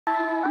Come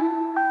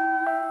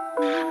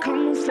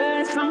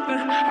say something,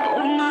 I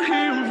wanna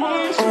hear your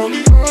voice. All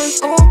the eyes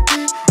on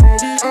me, all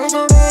the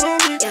eyes are all on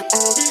me.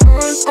 All the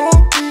eyes on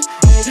me,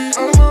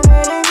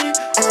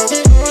 all the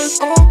eyes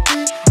are all on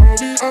me.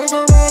 All the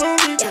eyes on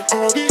me,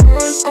 all the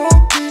eyes are all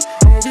on me.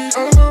 All the eyes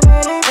on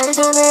me, all the eyes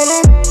are all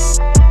on me.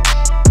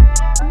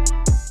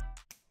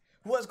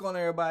 What's going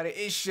on, everybody?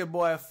 It's your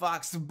boy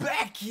Fox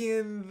back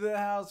in the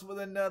house with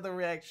another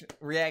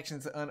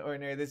reaction to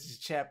Unordinary. This is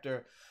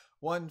chapter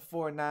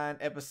 149,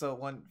 episode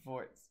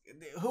 14.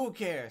 Who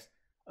cares?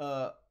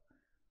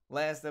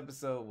 Last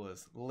episode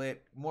was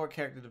lit. More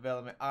character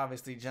development.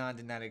 Obviously, John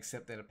did not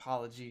accept that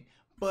apology,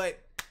 but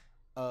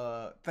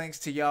thanks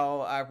to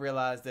y'all, I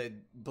realized that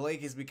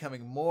Blake is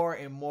becoming more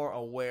and more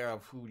aware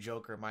of who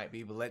Joker might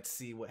be. But let's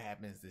see what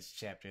happens this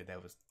chapter.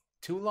 That was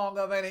too long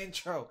of an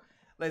intro.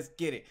 Let's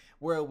get it.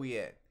 Where are we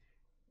at?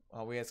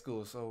 Oh, we at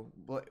school. So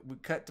we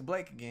cut to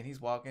Blake again.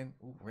 He's walking.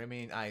 Ooh,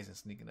 Remy and Eisen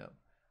sneaking up.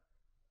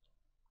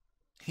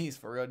 He's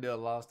for real deal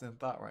lost in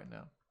thought right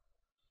now.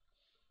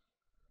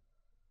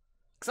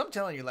 Cause I'm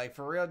telling you, like,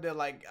 for real deal,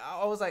 like,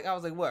 I was like,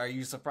 what? Are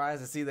you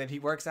surprised to see that he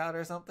works out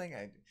or something?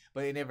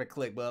 But it never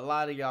clicked. But a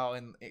lot of y'all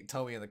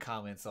told me in the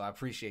comments, so I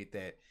appreciate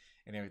that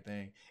and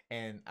everything.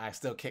 And I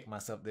still kicked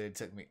myself that it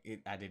took me.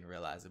 I didn't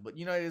realize it. But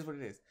you know, it is what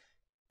it is.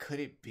 Could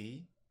it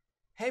be?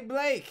 Hey,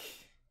 Blake.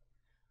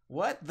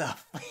 What the?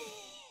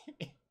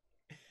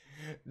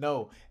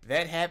 No,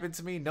 that happened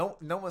to me. No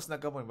one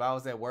snuck up on me. But I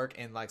was at work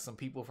and like some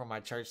people from my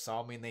church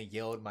saw me and they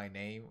yelled my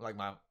name, like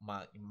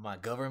my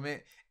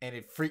government, and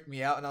it freaked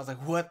me out. And I was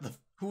like, "What the?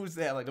 Who's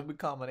that? Like, don't be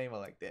calling my name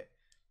out like that."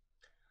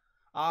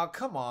 Oh,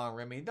 come on,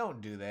 Remy, don't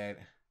do that.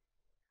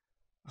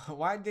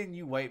 Why didn't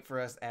you wait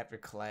for us after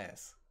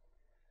class?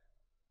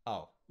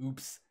 Oh,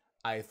 oops,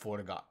 I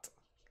forgot.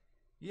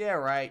 Yeah,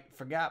 right.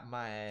 Forgot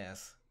my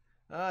ass.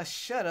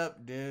 Shut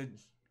up, dude.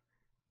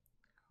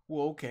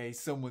 Well, okay,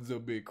 someone's a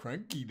bit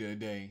cranky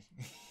today.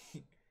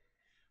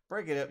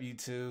 Break it up, you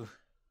two.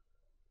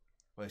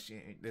 Well,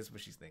 that's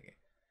what she's thinking.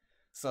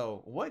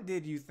 So, what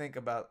did you think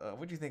about,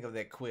 what did you think of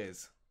that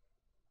quiz?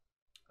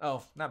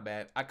 Oh, not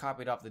bad. I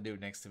copied off the dude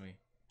next to me.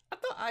 I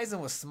thought Eisen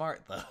was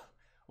smart, though.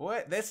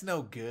 What? That's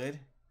no good.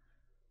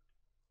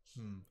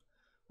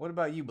 What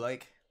about you,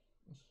 Blake?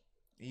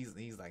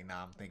 He's like,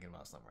 nah, I'm thinking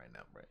about something right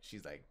now, bro.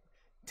 She's like,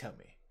 tell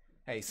me.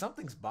 Hey,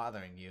 something's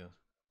bothering you.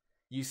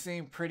 You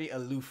seem pretty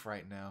aloof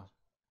right now.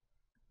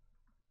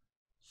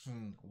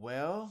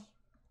 Well,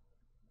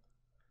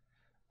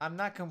 I'm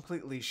not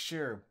completely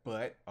sure,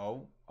 but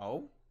oh,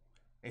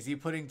 is he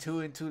putting two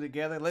and two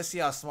together? Let's see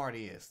how smart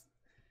he is.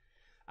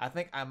 I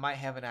think I might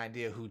have an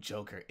idea who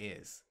Joker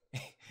is.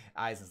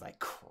 Eisen's like,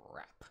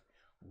 crap.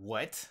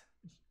 What?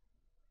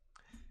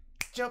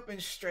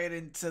 Jumping straight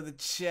into the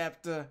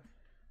chapter.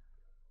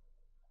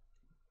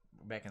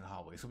 We're back in the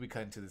hallway, so we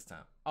cut into this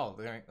time. Oh,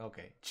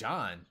 okay.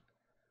 John.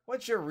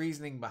 What's your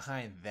reasoning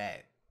behind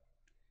that?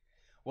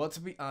 Well, to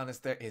be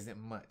honest, there isn't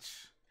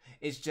much.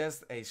 It's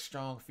just a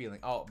strong feeling.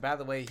 Oh, by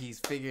the way, he's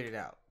figured it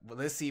out. Well,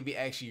 let's see if he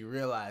actually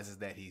realizes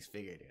that he's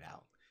figured it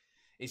out.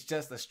 It's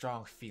just a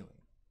strong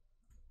feeling.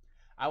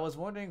 I was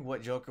wondering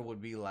what Joker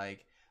would be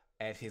like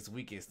at his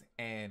weakest,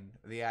 and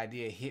the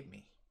idea hit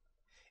me.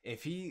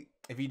 If he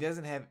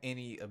doesn't have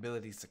any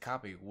abilities to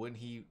copy,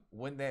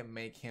 wouldn't that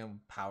make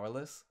him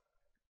powerless?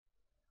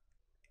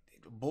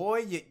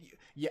 Boy,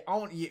 you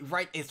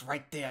right. It's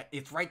right there.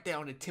 It's right there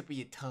on the tip of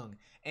your tongue.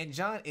 And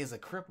John is a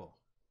cripple.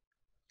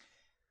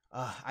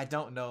 I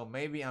don't know.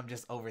 Maybe I'm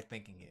just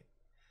overthinking it.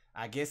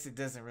 I guess it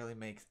doesn't really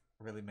make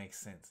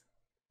sense.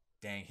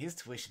 Dang, his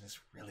tuition is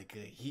really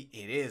good.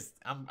 It is.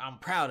 I'm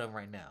proud of him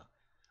right now.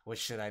 What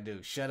should I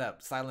do? Shut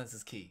up. Silence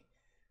is key.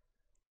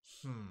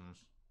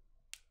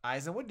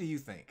 Eisen, what do you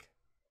think?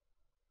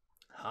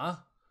 Huh?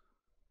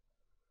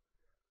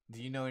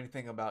 Do you know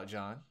anything about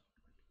John?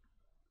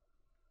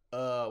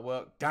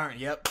 Well, darn,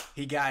 yep,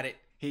 he got it.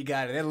 He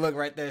got it. That look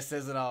right there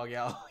says it all,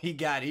 y'all. He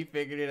got it. He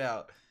figured it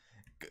out.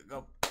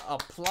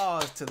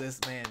 Applause to this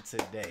man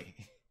today.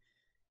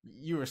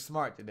 You were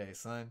smart today,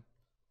 son.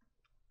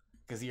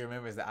 Because he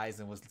remembers that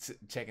Eisen was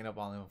checking up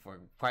on him for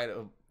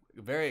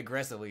very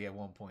aggressively at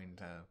one point in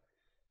time.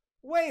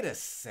 Wait a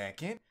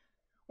second.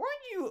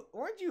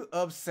 Weren't you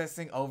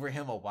obsessing over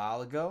him a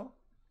while ago?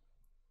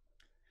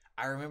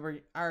 I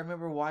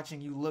remember watching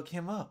you look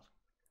him up.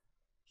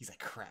 He's like,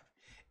 crap.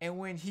 And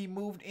when he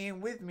moved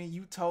in with me,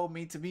 you told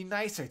me to be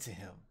nicer to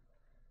him.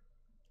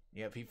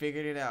 Yep, he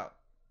figured it out.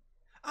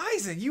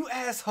 Eisen, you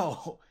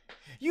asshole.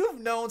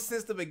 You've known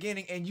since the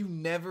beginning and you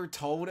never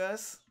told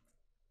us?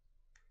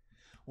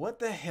 What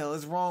the hell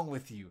is wrong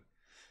with you?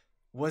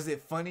 Was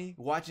it funny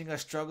watching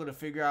us struggle to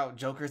figure out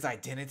Joker's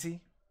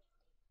identity?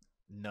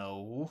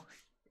 No.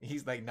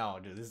 He's like, no,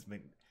 dude, this has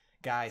been...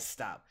 Guys,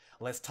 stop.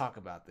 Let's talk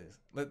about this.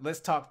 Let's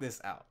talk this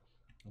out.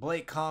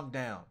 Blake, calm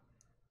down.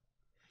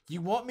 You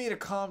want me to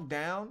calm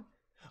down?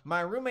 My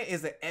roommate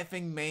is an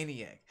effing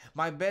maniac.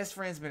 My best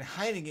friend's been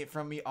hiding it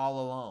from me all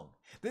along.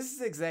 This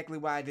is exactly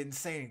why I didn't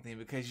say anything,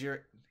 because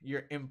you're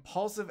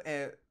impulsive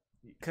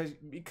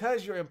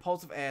because your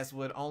impulsive ass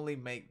would only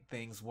make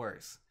things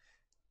worse.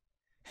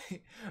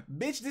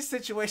 Bitch, this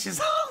situation's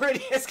already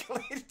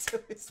escalated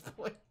to this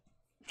point.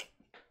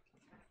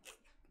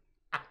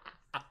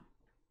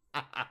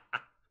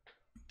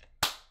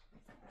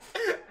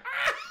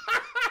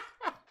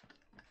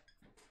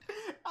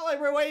 I'm like,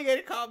 bro, why you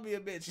gonna call me a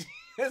bitch?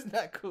 That's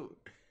not cool.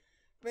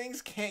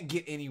 Things can't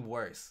get any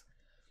worse.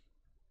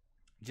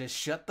 Just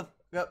shut the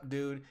fuck up,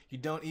 dude. You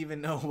don't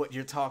even know what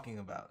you're talking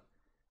about.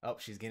 Oh,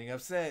 she's getting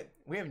upset.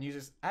 I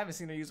haven't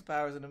seen her use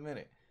powers in a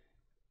minute.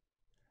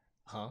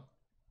 Huh?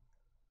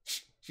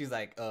 She's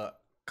like,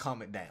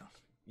 calm it down.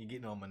 You're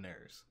getting on my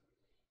nerves.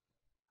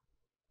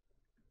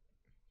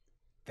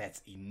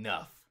 That's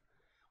enough.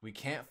 We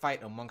can't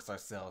fight amongst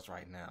ourselves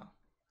right now.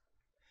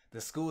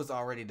 The school is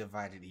already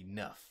divided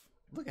enough.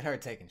 Look at her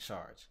taking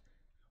charge.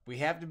 We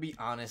have to be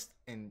honest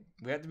and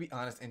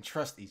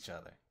trust each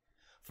other.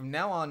 From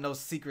now on, no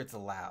secrets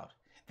allowed.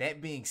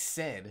 That being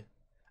said,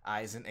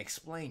 Aizen,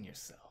 explain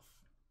yourself.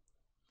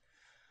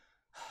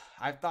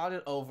 I've thought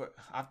it over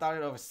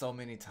so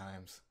many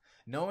times.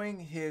 Knowing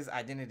his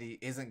identity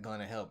isn't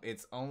gonna help.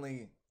 It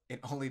only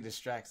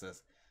distracts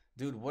us.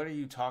 Dude, what are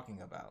you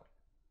talking about?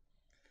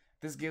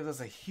 This gives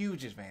us a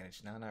huge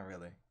advantage. No, not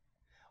really.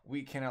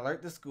 We can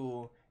alert the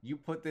school. You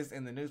put this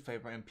in the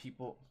newspaper and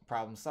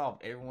problem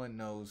solved. Everyone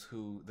knows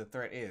who the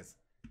threat is.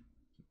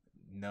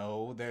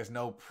 No, there's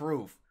no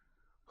proof.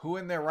 Who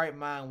in their right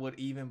mind would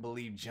even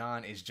believe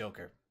John is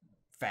Joker?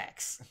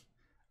 Facts.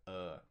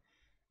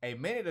 A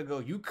minute ago,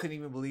 you couldn't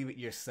even believe it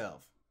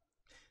yourself.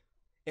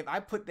 If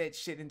I put that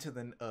shit into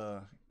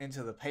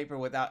the paper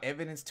without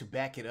evidence to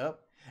back it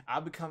up,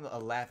 I'll become a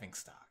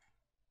laughingstock.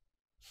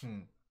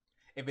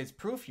 If it's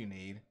proof you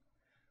need,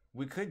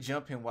 we could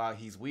jump him while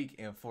he's weak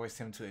and force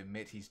him to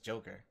admit he's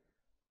Joker.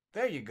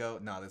 There you go.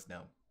 No, that's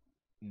dumb.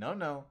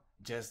 No.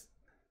 Just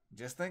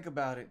think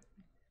about it.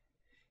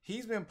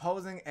 He's been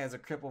posing as a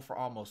cripple for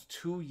almost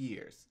 2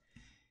 years.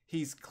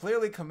 He's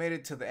clearly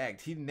committed to the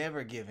act. He'd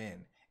never give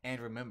in.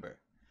 And remember,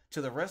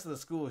 to the rest of the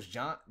schools,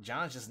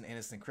 John's just an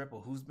innocent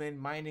cripple who's been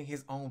minding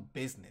his own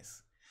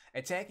business.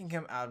 Attacking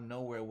him out of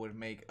nowhere would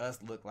make us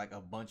look like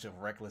a bunch of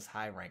reckless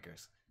high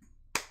rankers.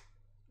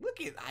 Look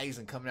at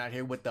Aizen coming out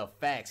here with the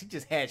facts. He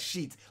just had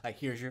sheets. Like,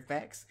 here's your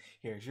facts.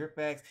 Here's your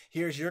facts.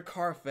 Here's your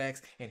car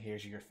facts. And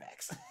here's your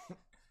facts.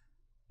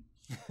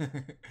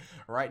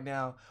 Right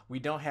now, we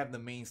don't have the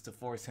means to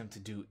force him to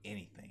do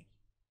anything.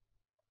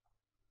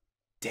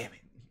 Damn it.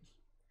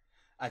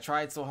 I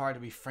tried so hard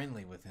to be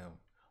friendly with him.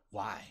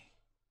 Why?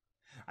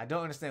 I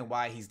don't understand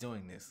why he's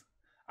doing this.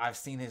 I've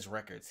seen his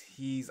records.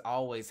 He's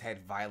always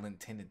had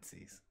violent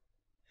tendencies.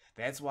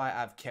 That's why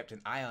I've kept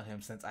an eye on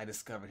him since I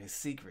discovered his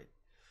secret.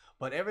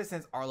 But ever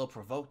since Arlo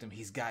provoked him,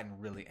 he's gotten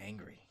really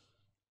angry.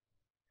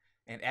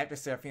 And after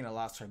Seraphina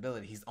lost her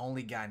ability, he's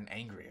only gotten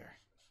angrier.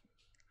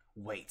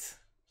 Wait.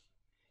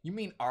 You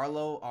mean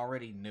Arlo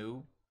already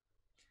knew?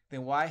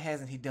 Then why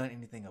hasn't he done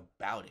anything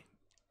about it?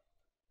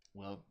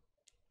 Well,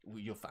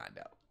 you'll find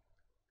out.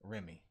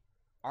 Remy.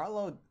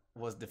 Arlo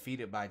was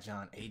defeated by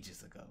John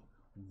ages ago.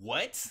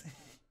 What?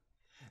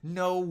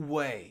 No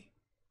way.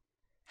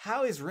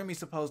 How is Remy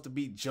supposed to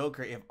beat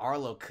Joker if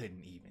Arlo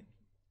couldn't even?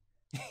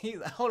 He's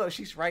like, hold on,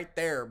 she's right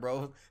there,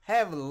 bro.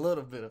 Have a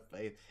little bit of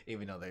faith,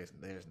 even though there's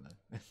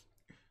none.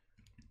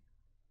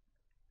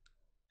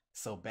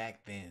 So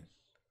back then,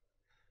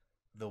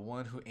 the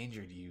one who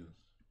injured you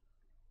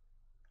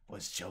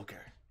was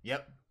Joker.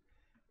 Yep.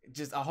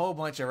 Just a whole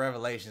bunch of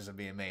revelations are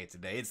being made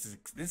today. This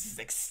is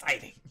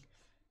exciting.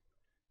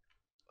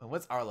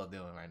 What's Arlo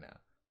doing right now?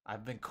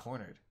 I've been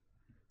cornered.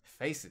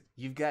 Face it,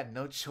 you've got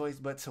no choice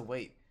but to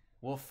wait.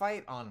 We'll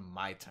fight on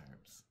my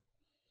terms.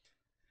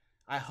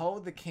 I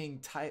hold the king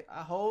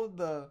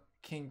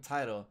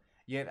title,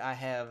 yet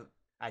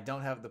I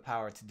don't have the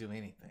power to do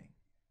anything.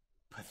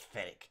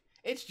 Pathetic.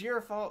 It's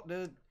your fault,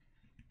 dude.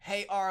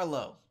 Hey,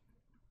 Arlo.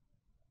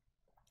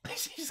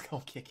 She's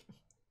gonna kick him.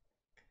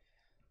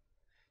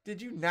 Did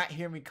you not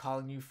hear me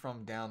calling you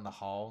from down the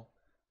hall?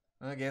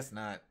 I guess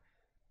not.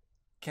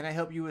 Can I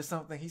help you with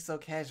something? He's so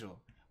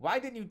casual. Why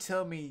didn't you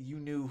tell me you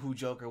knew who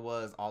Joker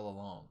was all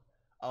along?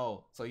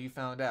 Oh, so you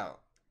found out.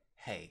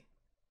 Hey.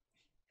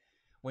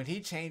 When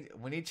he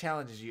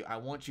challenges you, I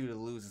want you to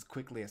lose as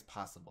quickly as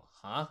possible,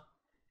 huh?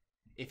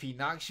 If he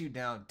knocks you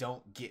down,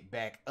 don't get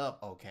back up,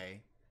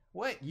 okay?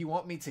 What? You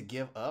want me to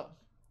give up?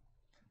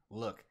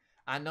 Look,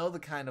 I know the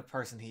kind of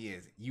person he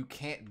is. You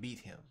can't beat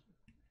him.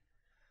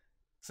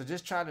 So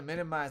just try to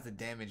minimize the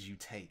damage you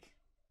take.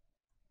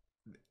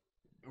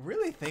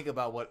 Really think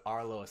about what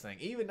Arlo is saying.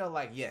 Even though,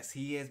 like, yes,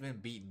 he has been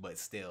beaten, but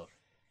still.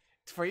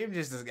 For him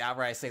just to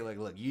outright say, like,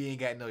 look, you ain't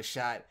got no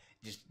shot.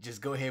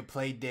 Just go ahead and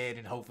play dead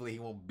and hopefully he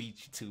won't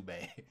beat you too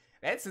bad.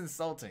 That's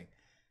insulting.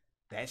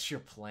 That's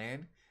your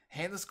plan?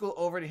 Hand the school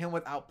over to him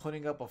without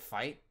putting up a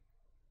fight?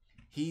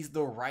 He's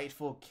the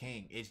rightful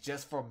king. It's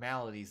just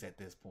formalities at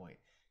this point.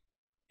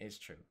 It's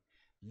true.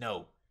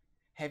 No.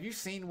 Have you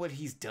seen what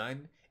he's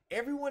done?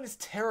 Everyone is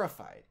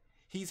terrified.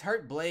 He's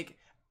hurt Blake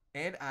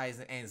and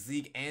Aizen and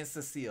Zeke and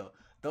Cecile.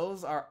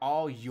 Those are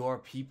all your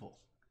people.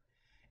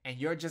 And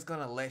you're just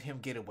gonna let him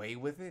get away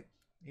with it?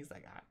 He's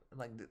like, I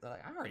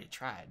already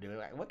tried, dude.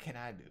 Like, what can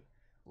I do?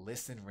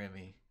 Listen,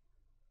 Remy.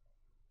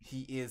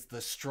 He is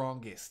the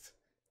strongest.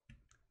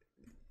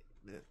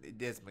 It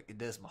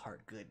does my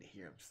heart good to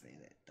hear him say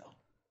that, though.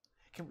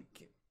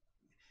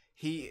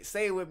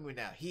 Say it with me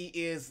now. He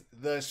is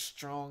the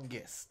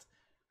strongest.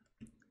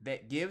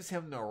 That gives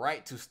him the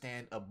right to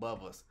stand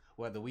above us,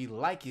 whether we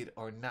like it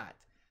or not.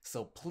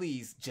 So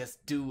please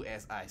just do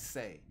as I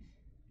say.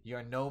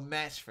 You're no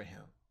match for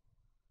him.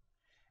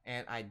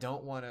 And I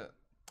don't want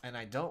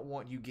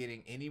you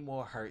getting any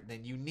more hurt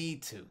than you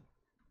need to.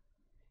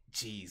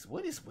 Jeez,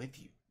 what is with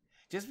you?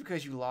 Just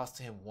because you lost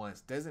to him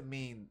once doesn't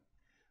mean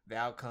the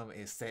outcome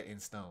is set in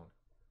stone.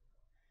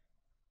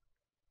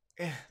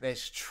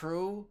 That's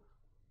true.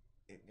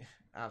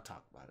 I'll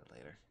talk about it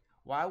later.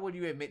 Why would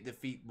you admit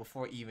defeat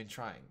before even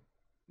trying?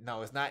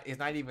 No, it's not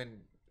even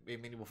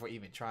admitting before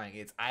even trying.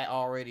 It's I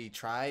already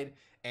tried,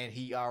 and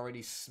he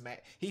already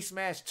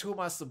smashed two of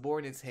my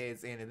subordinates'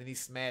 heads in, and then he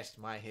smashed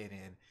my head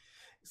in.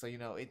 So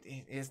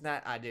it's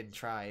not I didn't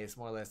try. It's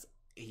more or less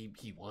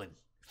he won.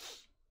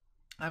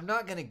 I'm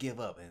not gonna give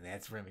up, and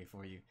that's Remy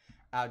for you.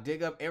 I'll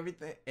dig up every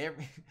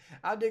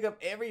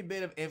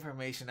bit of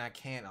information I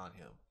can on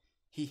him.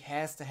 He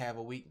has to have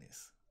a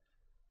weakness.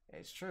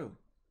 It's true.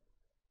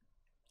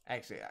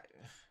 Actually,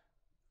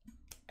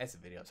 that's a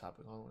video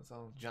topic on its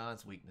own.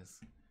 John's weakness,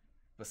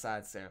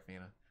 besides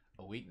Seraphina,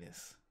 a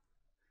weakness.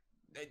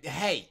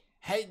 Hey,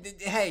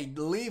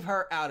 leave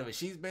her out of it.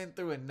 She's been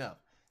through enough.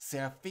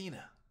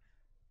 Seraphina.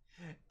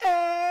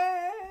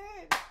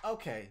 And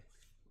okay,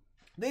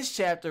 this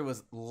chapter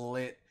was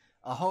lit.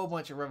 A whole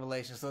bunch of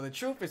revelations. So the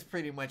truth is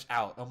pretty much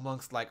out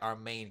amongst like our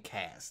main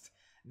cast,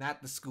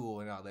 not the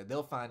school and all that.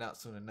 They'll find out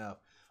soon enough.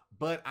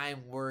 But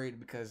I'm worried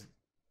because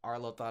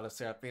Arlo thought of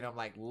Seraphina. I'm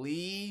like,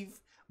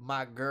 leave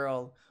my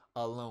girl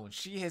alone.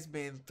 She has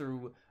been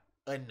through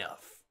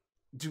enough.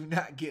 Do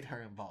not get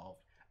her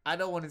involved. I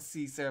don't want to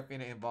see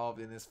Seraphina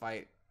involved in this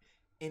fight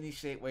any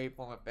shape, way,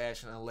 form, or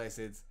fashion unless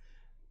it's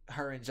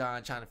her and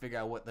John trying to figure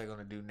out what they're going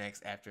to do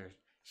next after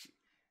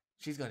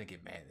she's going to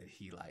get mad that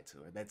he lied to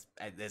her. That's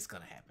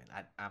going to happen.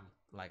 I'm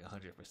like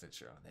 100%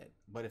 sure on that.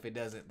 But if it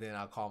doesn't, then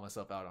I'll call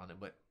myself out on it.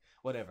 But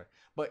whatever.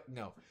 But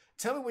no.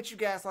 Tell me what you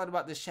guys thought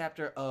about this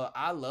chapter.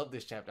 I love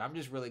this chapter. I'm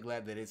just really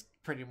glad that it's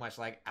pretty much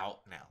like out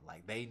now.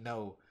 Like they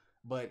know.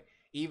 But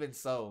even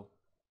so,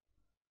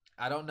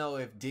 I don't know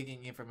if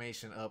digging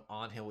information up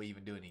on him will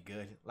even do any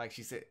good. Like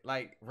she said,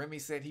 like Remy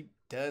said, he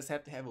does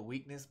have to have a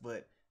weakness,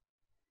 but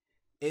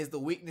is the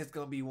weakness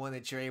going to be one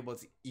that you're able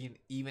to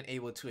even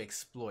able to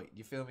exploit?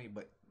 You feel me?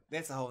 But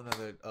that's a whole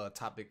nother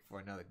topic for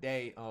another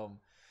day.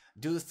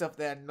 Do the stuff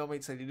that I normally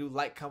tell you to do.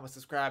 Like, comment,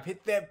 subscribe.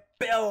 Hit that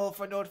bell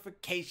for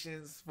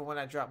notifications for when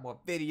I drop more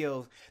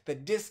videos. The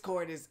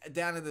Discord is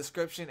down in the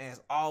description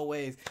as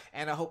always.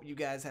 And I hope you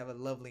guys have a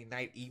lovely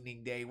night,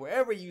 evening, day,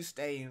 wherever you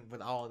stay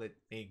with all the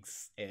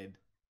things. And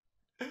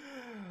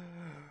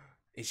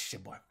it's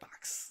your boy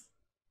Fox.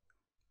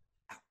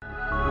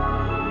 Out.